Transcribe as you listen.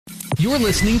You're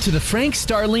listening to the Frank,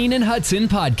 Starlene, and Hudson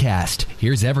podcast.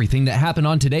 Here's everything that happened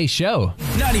on today's show.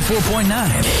 94.9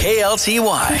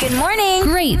 KLTY. Good morning.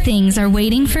 Great things are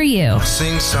waiting for you.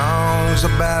 Sing songs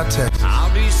about Texas.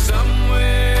 I'll be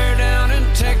somewhere down in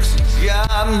Texas.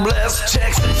 God bless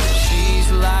Texas. She's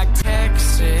like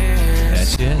Texas. That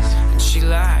she is. And she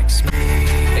likes me.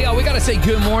 Hey, y'all, we got to say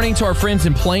good morning to our friends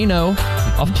in Plano.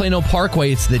 Off Plano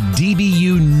Parkway, it's the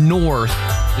DBU North.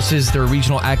 This is their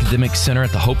regional academic center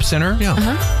at the Hope Center. Yeah.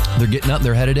 They're getting up.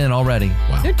 They're headed in already.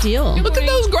 Wow. Good deal. Look at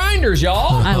those grinders,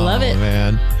 y'all. I love it.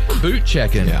 Man. Boot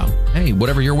checking. Yeah. Hey,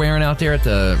 whatever you're wearing out there at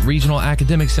the Regional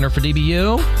Academic Center for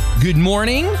DBU, good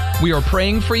morning. We are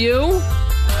praying for you.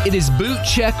 It is Boot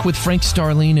Check with Frank,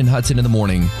 Starlene, and Hudson in the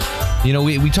morning. You know,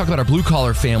 we talk about our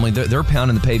blue-collar family. They're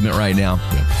pounding the pavement right now.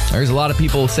 Yeah. There's a lot of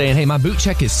people saying, hey, my boot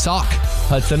check is sock,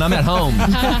 Hudson. I'm at home.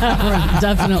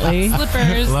 Definitely.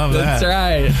 Slippers. Love That's that.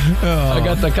 right. Oh. I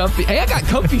got the comfy. Hey, I got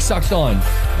comfy socks on.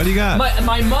 What do you got?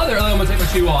 My mother. I'm going to take my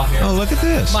shoe off here. Oh, look at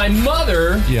this. My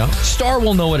mother, Yeah. Star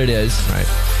will know what it is. Right.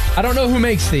 I don't know who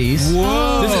makes these.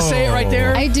 Whoa. Does it say it right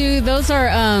there? I do. Those are,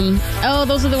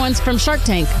 those are the ones from Shark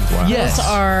Tank. Wow. Yes. Those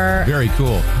are Very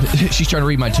cool. She's trying to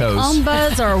read my toes.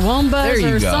 Umbas or There Wombas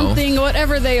you or go. something,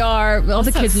 whatever they are. All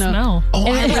the kids know. Smell.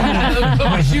 Put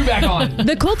my shoe back on.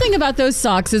 The cool thing about those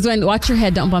socks is watch your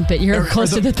head, don't bump it. You're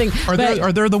close to the thing.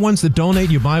 Are there the ones that donate?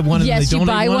 You buy one and Yes, they you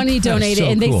donate buy one and you That is donate so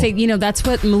it. And cool. they say, that's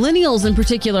what millennials in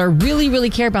particular really, really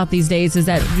care about these days is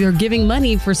that they're giving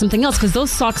money for something else because those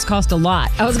socks cost a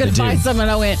lot. I was going They to buy do. some and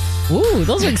I went, ooh,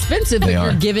 those are expensive. They But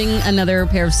are. you're giving another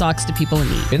pair of socks to people in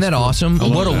need. Isn't that awesome?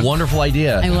 What a that. wonderful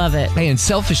idea. I love it. Hey, and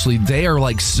selfishly, they are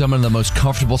like some of the most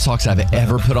comfortable socks I've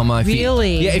ever put on my feet.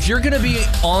 Really? Yeah, if you're going to be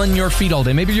on your feet all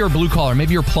day, maybe you're a blue collar,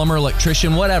 maybe you're a plumber,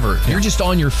 electrician, whatever. You're just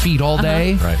on your feet all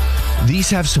day. Right. These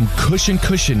have some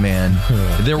cushion, man.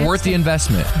 They're worth the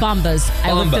investment. Bombas.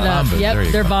 I looked it up. Bombas. There you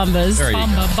Yep, they're go. bombas. There you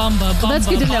go. Bumba. That's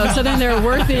good to know. So then they're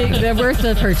worth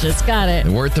the purchase. Got it.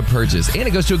 They're worth the purchase. And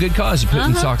it goes to a good cause. You're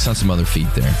putting socks on some other feet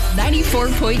there.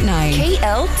 94.9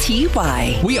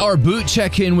 KLTY. We are boot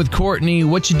checking with Courtney.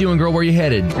 What you doing, girl? Where you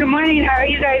headed? Good morning. How are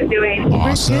you guys doing?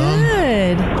 Awesome.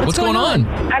 Good. What's going on?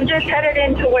 I'm just headed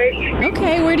into work.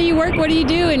 Okay, where do you work? What do you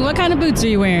do? And what kind of boots are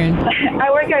you wearing?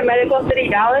 I work at Medical City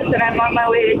Dallas, and I'm on my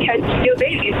way to catch new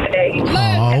babies today. Oh,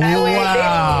 And I wear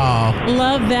wow.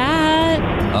 Love that.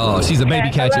 Oh, she's a baby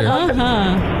catcher.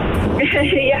 Uh-huh.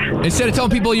 Yeah, Instead of telling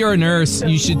people you're a nurse,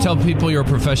 you should tell people you're a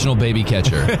professional baby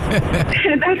catcher.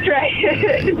 that's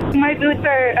right. My boots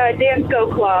are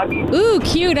Dansko clogs. Ooh,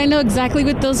 cute. I know exactly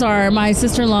what those are. My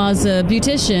sister-in-law's a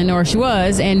beautician, or she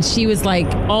was, and she was like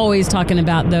always talking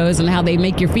about those and how they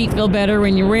make your feet feel better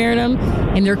when you're wearing them.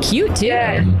 And they're cute too.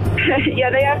 Yeah. Yeah,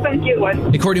 they have some cute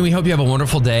ones. Hey, Courtney, we hope you have a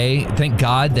wonderful day. Thank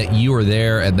God that you are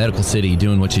there at Medical City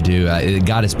doing what you do.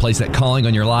 God has placed that calling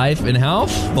on your life. And how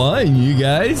fun, you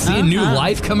guys. See a new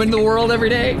life come into the world every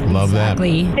day. Love that.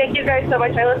 Exactly. Thank you guys so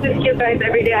much. I listen to you guys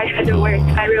every day I head to work.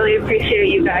 I really appreciate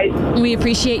you guys. We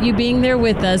appreciate you being there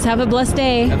with us. Have a blessed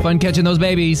day. Have fun catching those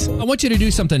babies. I want you to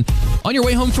do something. On your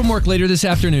way home from work later this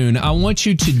afternoon, I want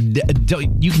you to,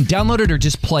 you can download it or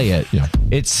just play it. Yeah.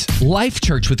 It's Life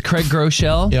Church with Craig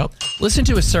Groeschel. Yep. Listen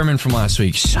to his sermon from last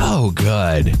week. So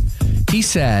good. He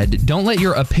said, don't let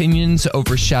your opinions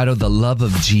overshadow the love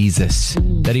of Jesus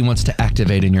that he wants to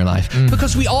activate in your life.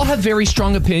 Because we all have very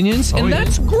strong opinions, and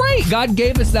that's great. God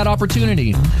gave us that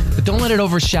opportunity. But don't let it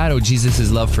overshadow Jesus'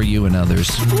 love for you and others.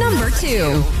 Number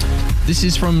 2. This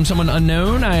is from someone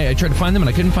unknown. I tried to find them and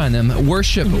I couldn't find them.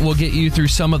 Worship will get you through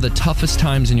some of the toughest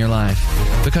times in your life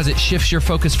because it shifts your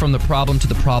focus from the problem to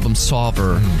the problem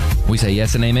solver. We say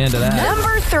yes and amen to that.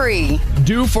 Number 3.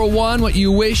 Do for one what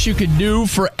you wish you could do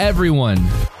for everyone.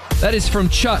 That is from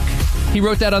Chuck. He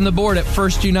wrote that on the board at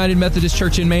First United Methodist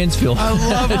Church in Mansfield. I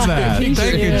love that. Thank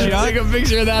you, Chuck. Take a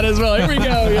picture of that as well. Here we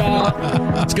go,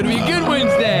 y'all. It's going to be a good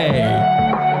Wednesday.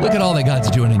 Look at all that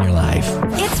God's doing in your life.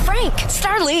 It's Frank,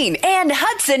 Starlene, and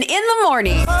Hudson in the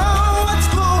morning.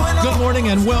 Good morning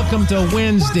and welcome to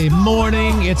Wednesday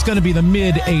morning. It's going to be the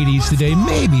mid-80s today.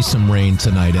 Maybe some rain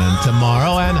tonight and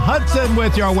tomorrow. And Hudson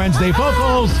with your Wednesday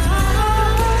vocals.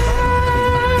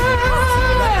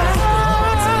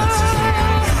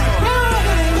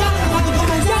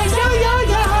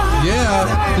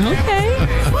 Yeah. Okay.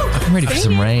 I'm ready for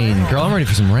some rain. Girl, I'm ready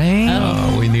for some rain.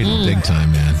 Oh, we need it big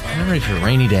time, man. I'm ready for a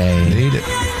rainy day. Need it.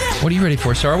 What are you ready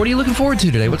for, Sarah? What are you looking forward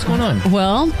to today? What's going on?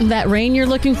 Well, that rain you're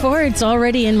looking for, it's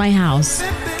already in my house.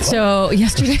 So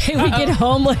yesterday we get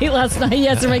home late last night.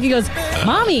 Yes, and Mikey goes,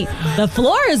 Mommy, the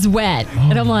floor is wet.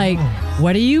 And I'm like,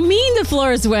 what do you mean the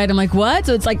floor is wet? I'm like, what?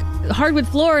 So it's like hardwood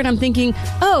floor. And I'm thinking,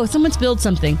 oh, someone spilled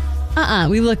something.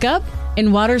 We look up.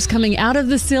 and water's coming out of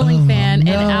the ceiling fan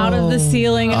and out of the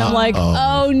ceiling. And I'm like,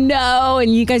 oh no.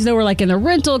 And you guys know we're like in the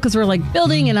rental because we're like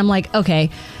building. And I'm like, okay,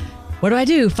 what do I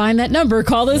do? Find that number,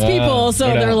 call those people. So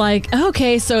they're like,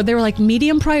 okay. So they were like,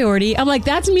 medium priority. I'm like,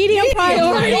 that's medium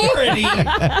priority.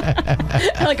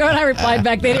 Like when I replied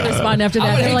back, they didn't respond after that.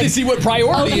 I would They're hate like, to see what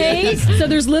priority is. so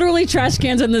there's literally trash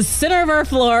cans in the center of our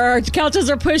floor. Our couches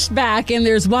are pushed back, and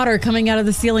there's water coming out of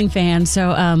the ceiling fan.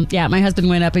 So, yeah, my husband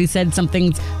went up and he said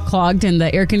something's clogged in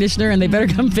the air conditioner, and they better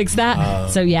come fix that.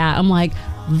 So, yeah, I'm like,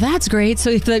 that's great. So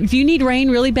if you need rain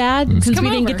really bad, since we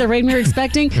didn't get the rain we were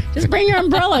expecting, just bring your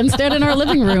umbrella and stand in our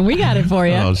living room. We got it for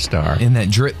you. Oh, star. In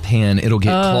that drip pan, it'll get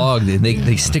clogged. And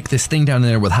they stick this thing down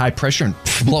there with high pressure and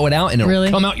blow it out, and it'll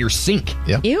come out your sink.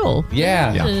 Yep. Ew.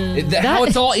 Yeah. How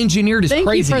it's all engineered is Thank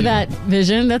crazy. you for that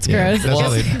vision. That's gross. that's how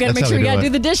they- Gotta that's make how sure they we gotta do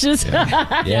do it. the dishes.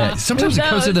 Yeah. Sometimes it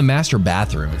goes to the master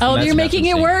bathroom. It's the Oh, master you're making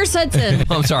it bathroom worse, Hudson.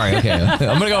 sink. I'm sorry. Okay. I'm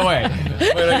going to go away.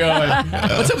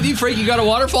 What's up with you, Frank? You got a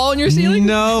waterfall in your ceiling?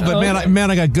 No, but man,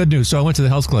 I got good news. So I went to the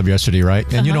health club yesterday,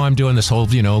 right? And I'm doing this whole,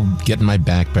 getting my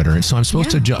back better. And so I'm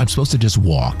supposed to just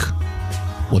walk.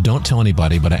 Well, don't tell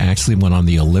anybody, but I actually went on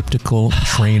the elliptical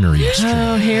trainer yesterday.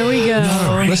 Oh, here we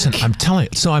go. Listen, I'm telling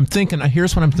you. So I'm thinking,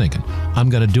 here's what I'm thinking. I'm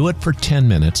going to do it for 10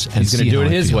 minutes and He's see going to do how it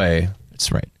I his feel. way.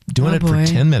 That's right. Doing Oh, it boy. for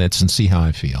 10 minutes and see how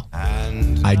I feel.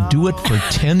 I do it for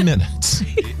 10 minutes.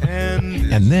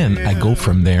 And then I go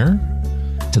from there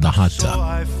to the hot tub.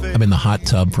 I'm in the hot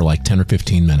tub for like 10 or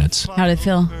 15 minutes. How'd it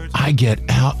feel? I get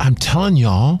out. I'm telling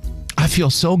y'all, I feel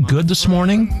so good this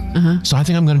morning. So I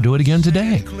think I'm going to do it again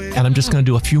today. And I'm just going to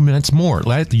do a few minutes more.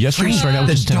 Yesterday started out with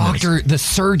The just 10 minutes. doctor, the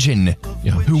surgeon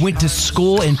who went to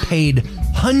school and paid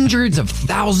hundreds of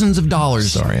thousands of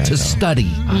dollars Sorry, I to know. study.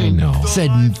 I know.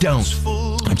 Said don't.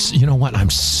 You know what? I'm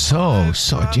so,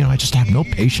 I just have no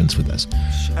patience with this.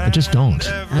 I just don't.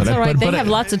 That's all right. They have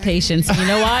lots of patience. You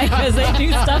know why? Because they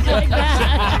do stuff like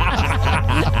that.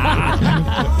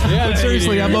 But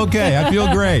seriously, I'm okay. I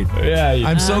feel great.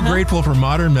 I'm so grateful for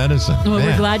modern medicine. Well, we're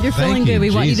Man, glad you're feeling thank good. you,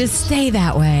 We want you to Jesus. stay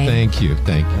that way. Thank you.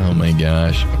 Oh my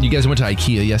gosh. You guys went to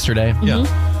IKEA yesterday? Yeah.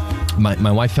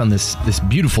 My wife found this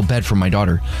beautiful bed for my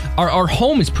daughter. Our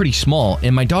home is pretty small,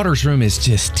 and my daughter's room is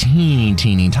just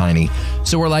teeny tiny.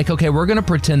 So we're like, okay, we're going to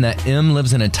pretend that Em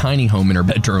lives in a tiny home in her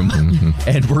bedroom,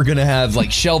 and we're going to have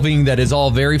like shelving that is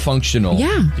all very functional.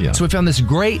 Yeah. So we found this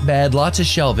great bed, lots of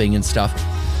shelving and stuff.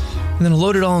 And then I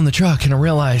loaded it all in the truck, and I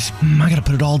realized, I got to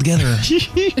put it all together.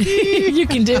 You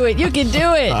can do it. You can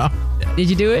do it. Did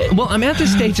you do it? Well, I'm at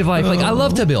this stage of life, like, I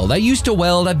love to build. I used to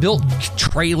weld. I built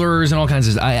trailers and all kinds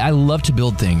of stuff. I love to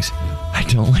build things. I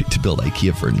don't like to build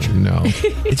IKEA furniture. No.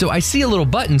 And so I see a little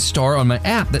button star on my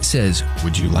app that says,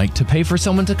 would you like to pay for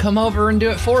someone to come over and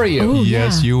do it for you? Ooh,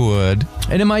 Yes, yeah. you would.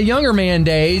 And in my younger man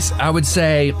days, I would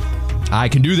say, I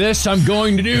can do this. I'm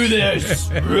going to do this.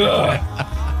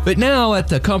 But now at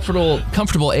the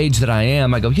comfortable age that I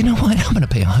am, I go, you know what? I'm going to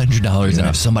pay $100 and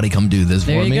have somebody come do this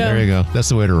There for you me. go. There you go. That's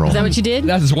the way to roll. Is that what you did?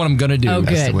 That's what I'm going to do. Oh,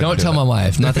 good. Don't tell my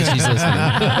wife. Not that she's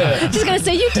listening. Just gonna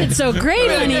say you did so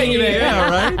great, honey. Thank you, baby. Yeah,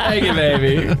 right? Thank you,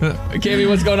 baby. Kimmy,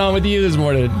 what's going on with you this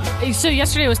morning? So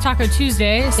yesterday was Taco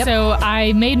Tuesday, so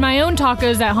I made my own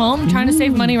tacos at home, trying to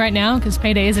save money right now because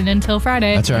payday isn't until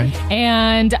Friday. That's right.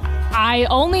 And I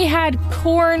only had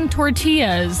corn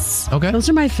tortillas. Okay. Those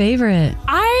are my favorite.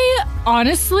 I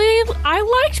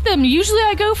liked them. Usually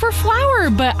I go for flour,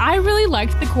 but I really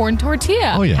liked the corn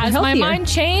tortilla. Oh, yeah. Has my Healthier. mind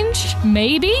changed?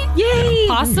 Maybe. Yay!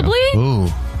 Possibly. Ooh.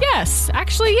 Yes.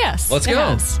 Actually, yes. Let's it go.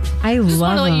 has. I Just want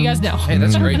love to let you them. guys know. Hey,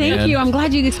 that's great, Thank man. you. I'm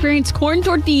glad you experienced corn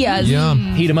tortillas.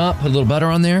 Yum. Heat them up, put a little butter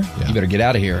on there. You better get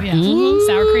out of here. Yeah.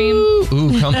 Sour cream.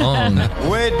 Ooh, come on.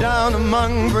 Way down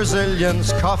among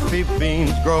Brazilians, coffee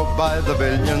beans grow by the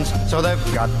billions, so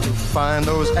they've got to find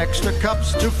those extra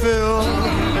cups to fill.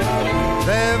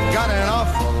 They've got an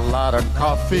awful lot of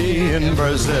coffee in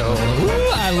Brazil. Ooh,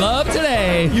 I love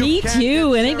today. Me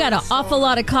too. And they've got an awful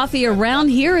lot of coffee around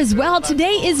here as well.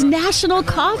 Today is National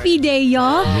Coffee Day,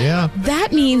 y'all. Yeah.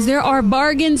 That means there are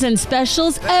bargains and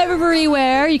specials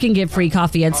everywhere. You can get free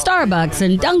coffee at Starbucks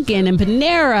and Dunkin' and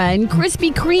Panera and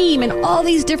Krispy Kreme, and all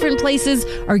these different places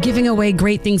are giving away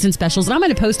great things and specials. And I'm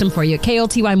going to post them for you at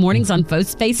KLTY Mornings on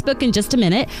Facebook in just a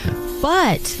minute.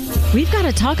 But we've got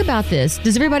to talk about this.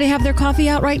 Does everybody have their coffee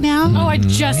out right now? Oh, I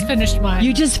just finished mine.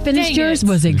 You just finished Dang yours? it.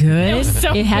 Was it good? It was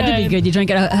so It had to be good. good. You drank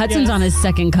it. Hudson's Yes. on his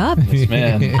second cup.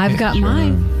 Man. I've got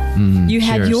mine. You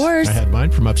had cheers. yours. I had mine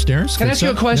from upstairs. Can I ask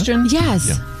you a question?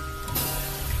 Yes.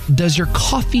 Does your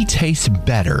coffee taste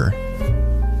better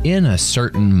in a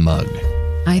certain mug?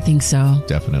 I think so.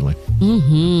 Definitely.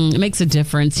 It makes a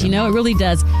difference. You know, it really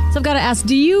does. So I've got to ask,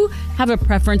 do you have a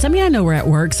preference? I mean, I know we're at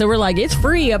work, so we're like, it's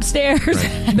free upstairs.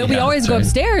 Right. But we always go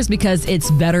upstairs because it's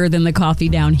better than the coffee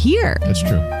down here. That's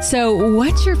true. So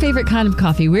what's your favorite kind of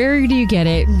coffee? Where do you get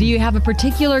it? Do you have a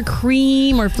particular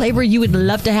cream or flavor you would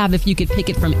love to have if you could pick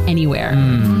it from anywhere?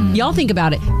 Y'all think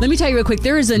about it. Let me tell you real quick.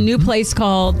 There is a new place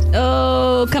called,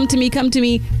 Come to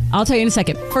Me. I'll tell you in a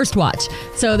second. First Watch.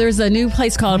 So there's a new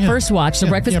place called First Watch. The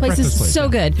breakfast place is so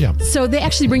good. Yeah. So they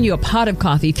actually bring you a pot of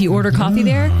coffee if you order coffee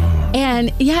there.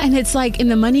 And and it's like,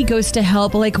 and the money goes to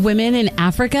help like women in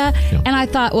Africa. Yeah. And I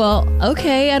thought, well,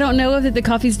 okay, I don't know if the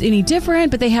coffee's any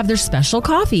different, but they have their special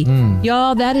coffee.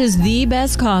 Y'all, that is the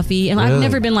best coffee. And I've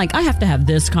never been like, I have to have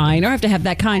this kind or I have to have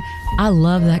that kind. I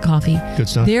love that coffee. Good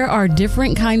stuff. There are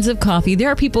different kinds of coffee. There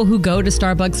are people who go to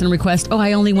Starbucks and request,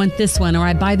 I only want this one, or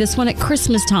I buy this one at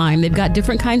Christmas time. They've got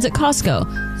different kinds at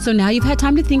Costco. So now you've had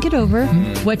time to think it over.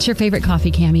 What's your favorite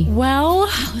coffee, Cammie? Well,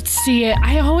 let's see.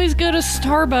 I always go to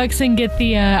Starbucks and get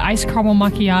the iced caramel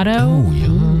macchiato. Oh, yeah.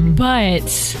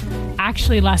 But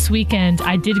actually, last weekend,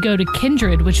 I did go to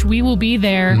Kindred, which we will be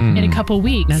there in a couple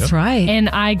weeks. That's right. And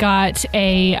I got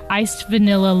a iced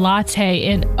vanilla latte,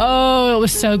 and it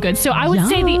was so good. So I would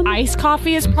say the iced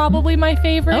coffee is probably my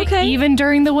favorite. Okay. Even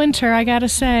during the winter, I gotta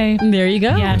say. There you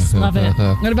go. Yes, love it.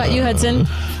 What about you, Hudson?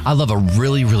 I love a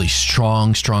really, really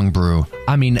strong brew.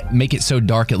 I mean, make it so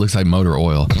dark it looks like motor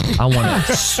oil. I want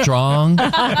it strong.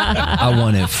 I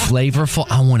want it flavorful.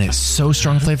 I want it so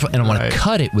strong and flavorful. And I want to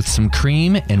cut it with some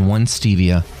cream and one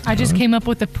stevia. I just came up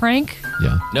with a prank.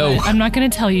 Yeah. No. I'm not going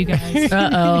to tell you guys.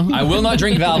 I will not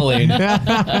drink Valvoline.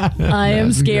 I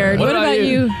am scared. What about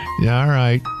you? Yeah, all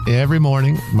right. Every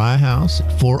morning, my house,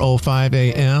 4:05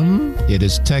 a.m., it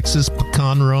is Texas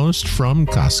pecan roast from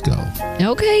Costco.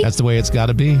 Okay. That's the way it's got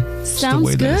to be. It's Sounds the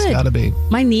way good. that it's got to be.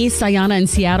 My niece, Sayana, in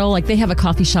Seattle, like they have a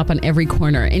coffee shop on every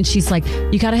corner. And she's like,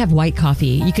 you got to have white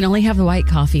coffee. You can only have the white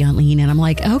coffee on lean. And I'm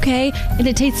like, okay. And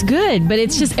it tastes good. But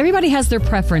it's just everybody has their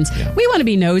preference. Yeah. We want to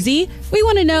be nosy. We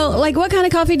want to know, like, what kind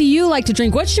of coffee do you like to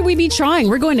drink? What should we be trying?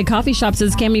 We're going to coffee shops,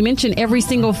 as Cammie mentioned, every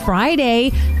single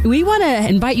Friday. We want to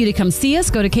invite you to come see us.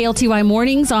 Go to KLTY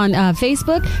Mornings on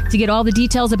Facebook to get all the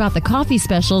details about the coffee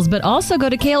specials, but also go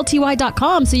to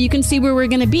KLTY.com so you can see where we're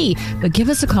going to be. But give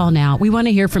us a call now. We want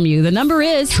to hear from you. The number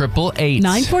is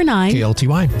 888-949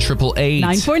 KLTY.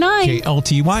 888-949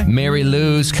 KLTY. Mary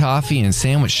Lou's Coffee and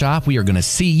Sandwich Shop. We are going to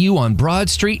see you on Broad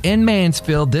Street in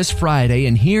Mansfield this Friday.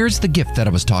 And here's the gift that I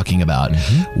was talking about.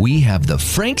 We have the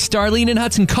Frank, Starlene, and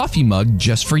Hudson coffee mug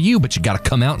just for you, but you got to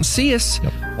come out and see us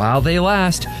while they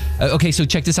last. Okay, so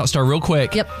check this out, Star, real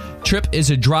quick. Tripp is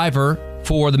a driver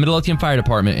for the Midlothian Fire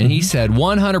Department, and he said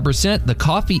 100% the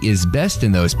coffee is best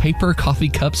in those paper coffee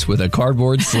cups with a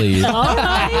cardboard sleeve. All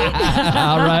right.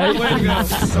 All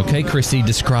right. Okay, Christy,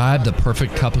 describe the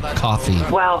perfect cup of coffee.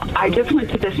 Well, I just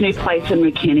went to this new place in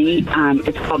McKinney.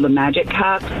 It's called the Magic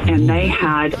Cup, and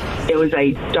it was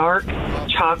a dark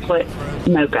chocolate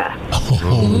mocha.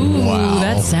 Ooh, wow.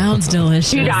 That sounds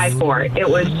delicious. You die for it. It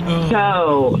was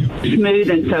so smooth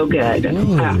and so good.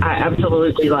 I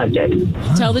absolutely loved it.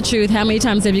 Tell the truth. How many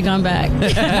times have you gone back?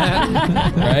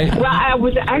 Right? Well, I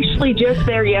was actually just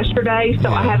there yesterday,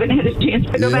 so I haven't had a chance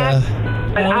to go back.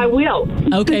 But I will.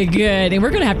 Okay, good. And we're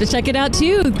going to have to check it out,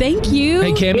 too. Thank you.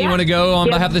 Hey, Cammie, you want to go on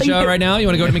behalf of the show right now? You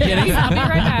want to go to McKinney? I'll be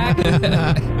right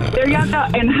back. There you go.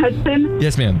 And Hudson?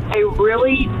 Yes, ma'am. A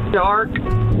really dark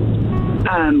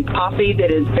coffee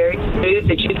that is very smooth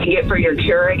that you can get for your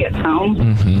Keurig at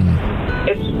home.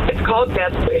 It's called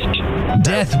Death Wish.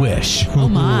 Death Wish. Oh,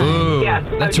 my. Ooh, Yeah,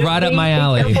 that's right up my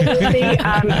alley.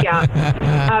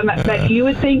 But you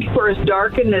would think for as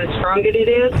dark and as strong as it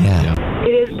is,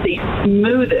 it is the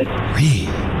smoothest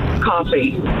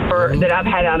coffee that I've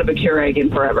had out of a Keurig in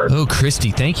forever. Oh,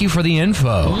 Christy, thank you for the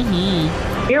info.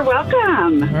 You're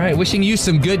welcome. All right, wishing you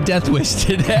some good Death Wish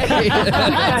today.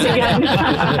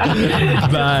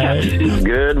 Bye.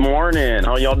 Good morning.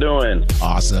 How y'all doing?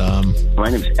 Awesome.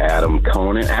 My name's Adam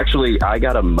Conan. Actually, I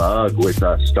got a mug with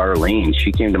Starlene.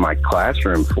 She came to my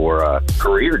classroom for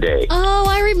career day. Oh,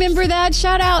 I remember that.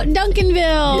 Shout out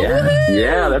Duncanville.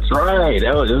 Yeah, that's right.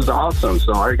 It was awesome.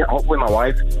 So I got with my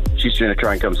wife. She's going to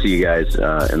try and come see you guys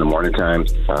in the morning time.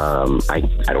 I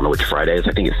don't know which Friday is.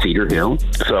 I think it's Cedar Hill.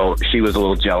 So she was a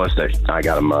little jealous that I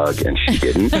got a mug and she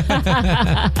didn't.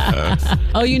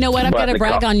 Oh, you know what? I've got to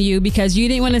brag on you because you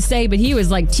didn't want to say, but he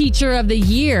was like Teacher of the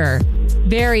Year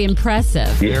Very impressive.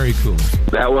 Very cool.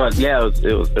 That was,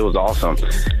 it was awesome.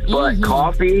 But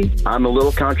coffee, I'm a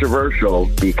little controversial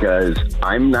because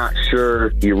I'm not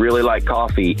sure you really like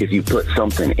coffee if you put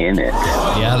something in it.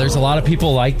 Yeah, there's a lot of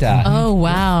people like that. Oh,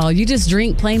 wow. You just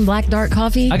drink plain black dark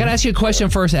coffee? I got to ask you a question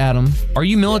first, Adam. Are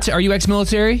you military? Are you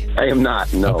ex-military? I am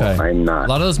not. No, Okay. I'm not. A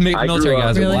lot of those military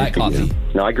guys are black coffee.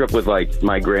 No, I grew up with like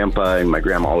my grandpa and my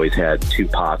grandma always had 2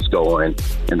 pots going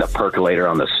and the percolator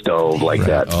on the stove like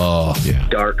that. Oh, yeah.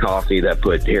 Dark coffee that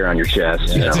put hair on your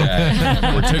chest. You know?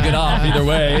 Or took it off, either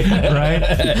way. Right?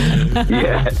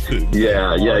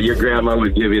 Yeah. Your grandma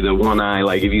would give you the one eye,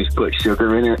 like if you put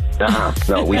sugar in it.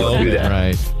 No, we don't do that.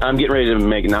 Right. I'm getting ready to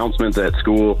make announcements at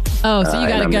school. Oh, so you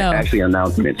got to and go. I'm actually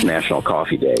announcing it's National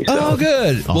Coffee Day. So. Oh,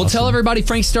 good. Well, tell everybody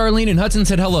Frank, Starlene, and Hudson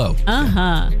said hello.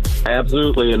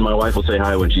 Absolutely, and my wife will say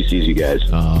hi when she sees you guys.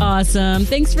 Awesome.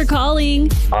 Thanks for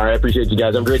calling. All right, I appreciate you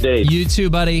guys. Have a great day. You too,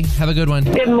 buddy. Have a good one.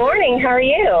 Good morning. How are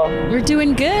you? We're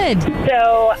doing good.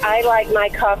 So I like my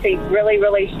coffee really,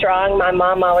 really strong. My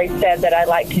mom always said that I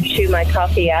like to chew my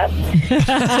coffee up. That's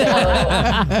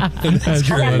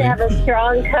I have to have a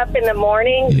strong cup in the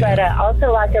morning, but I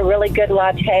also like a really good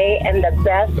latte. And the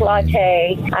best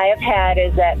latte I have had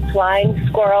is at Flying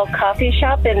Squirrel Coffee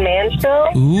Shop in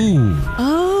Mansville. Ooh.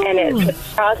 Oh. And it's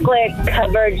a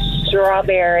chocolate-covered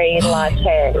strawberry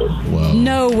latte.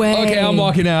 No way. Okay, I'm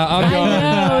walking out. I'm going.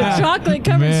 I know.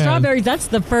 Chocolate-covered Man. strawberries. That's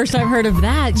the first I've heard of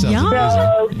that. Sounds Yum.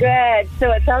 So good.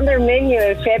 So it's on their menu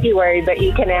in February, but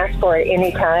you can ask for it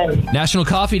anytime. National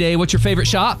Coffee Day. What's your favorite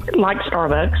shop? Like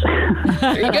Starbucks.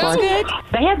 There you go. Good.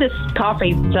 They have this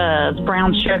coffee,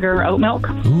 brown sugar oat milk.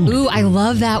 Ooh, I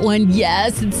love that one.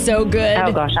 Yes, it's so good.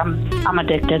 Oh gosh, I'm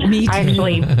addicted. Me too. I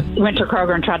actually went to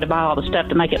Kroger and tried to buy all the stuff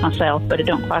to make it myself, but it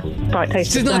don't quite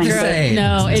taste It's the not same. the same.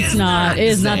 No, it's not. It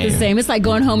is not the same. It's like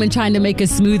going home and trying to make a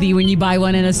smoothie when you buy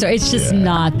one in a store. It's just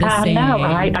not the I same. know,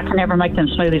 right? I can never make them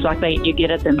smoothies like you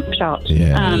get at them shops.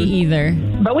 Yeah. Me either.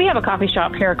 But we have a coffee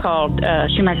shop here called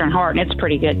Shoemaker and Hart, and it's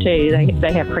pretty good too.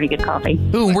 They have pretty good coffee.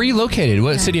 Ooh, where are you located?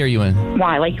 What city are you in?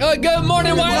 Wiley. Oh, good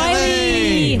morning,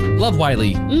 Wiley. Love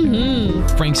Wiley.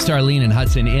 Frank, Starlene, and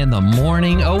Hudson in the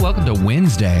morning. Oh, welcome to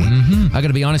Wednesday. I got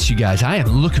to be honest, you guys. I am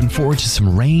looking forward to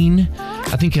some rain.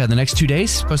 I think the next 2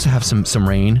 days supposed to have some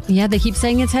rain. Yeah, they keep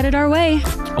saying it's headed our way.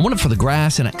 I want it for the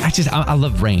grass, and I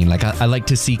love rain. Like I like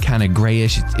to see kind of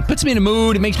grayish. It puts me in a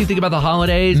mood. It makes me think about the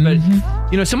holidays. But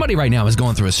somebody right now is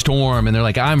going through a storm, and they're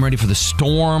like, "I'm ready for the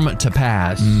storm to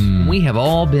pass." We have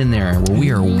all been there, where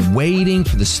we are waiting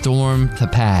for the storm to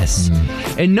pass.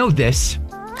 And know this.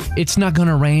 It's not going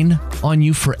to rain on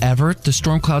you forever. The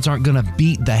storm clouds aren't going to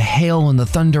beat the hail and the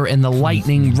thunder and the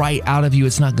lightning right out of you.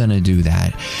 It's not going to do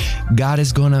that. God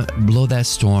is going to blow that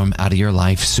storm out of your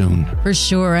life soon. For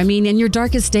sure. I mean, in your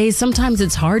darkest days, sometimes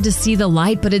it's hard to see the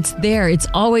light, but it's there. It's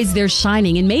always there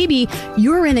shining. And maybe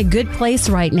you're in a good place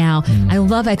right now.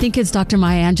 I think it's Dr.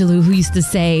 Maya Angelou who used to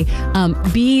say,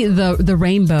 be the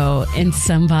rainbow in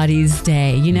somebody's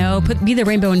day, be the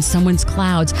rainbow in someone's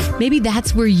clouds. Maybe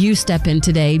that's where you step in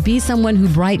today. Be someone who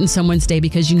brightens someone's day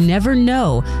because you never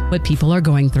know what people are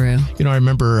going through. I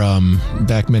remember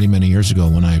back many, many years ago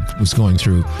when I was going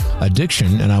through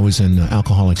addiction and I was in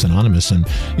Alcoholics Anonymous, and,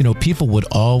 people would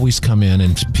always come in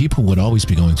and people would always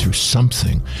be going through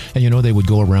something. And, they would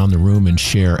go around the room and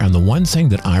share. And the one thing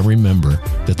that I remember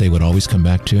that they would always come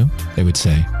back to, they would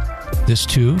say, "This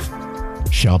too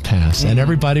shall pass." And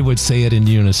everybody would say it in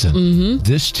unison.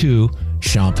 This too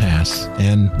shall pass.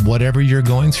 And whatever you're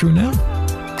going through now,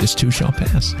 this too shall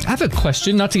pass. I have a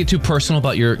question, not to get too personal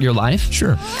about your life.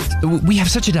 Sure. We have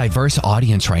such a diverse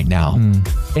audience right now.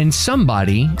 And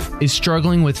somebody is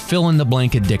struggling with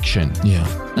fill-in-the-blank addiction. Yeah.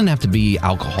 Doesn't have to be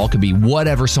alcohol. It could be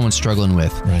whatever someone's struggling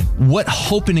with. Right. What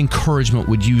hope and encouragement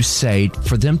would you say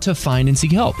for them to find and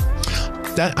seek help?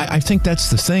 I think that's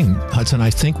the thing, Hudson.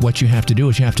 I think what you have to do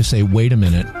is you have to say, wait a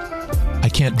minute, I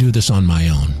can't do this on my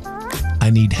own. I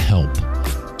need help.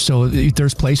 So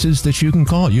there's places that you can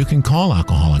call. You can call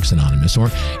Alcoholics Anonymous, or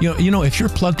if you're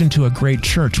plugged into a great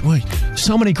church. Boy,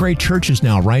 so many great churches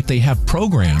now, right? They have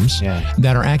programs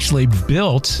that are actually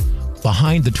built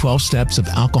behind the 12 steps of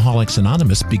Alcoholics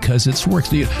Anonymous because it's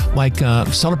works. Like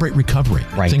Celebrate Recovery,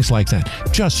 things like that.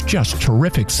 Just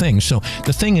terrific things. So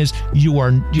the thing is, you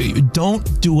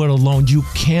don't do it alone. You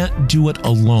can't do it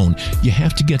alone. You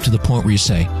have to get to the point where you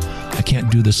say, I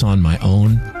can't do this on my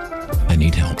own. I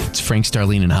need help. It's Frank,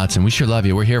 Starlene, and Hudson. We sure love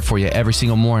you. We're here for you every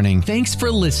single morning. Thanks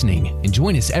for listening. And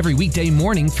join us every weekday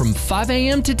morning from 5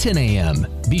 a.m. to 10 a.m.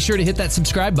 Be sure to hit that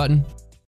subscribe button.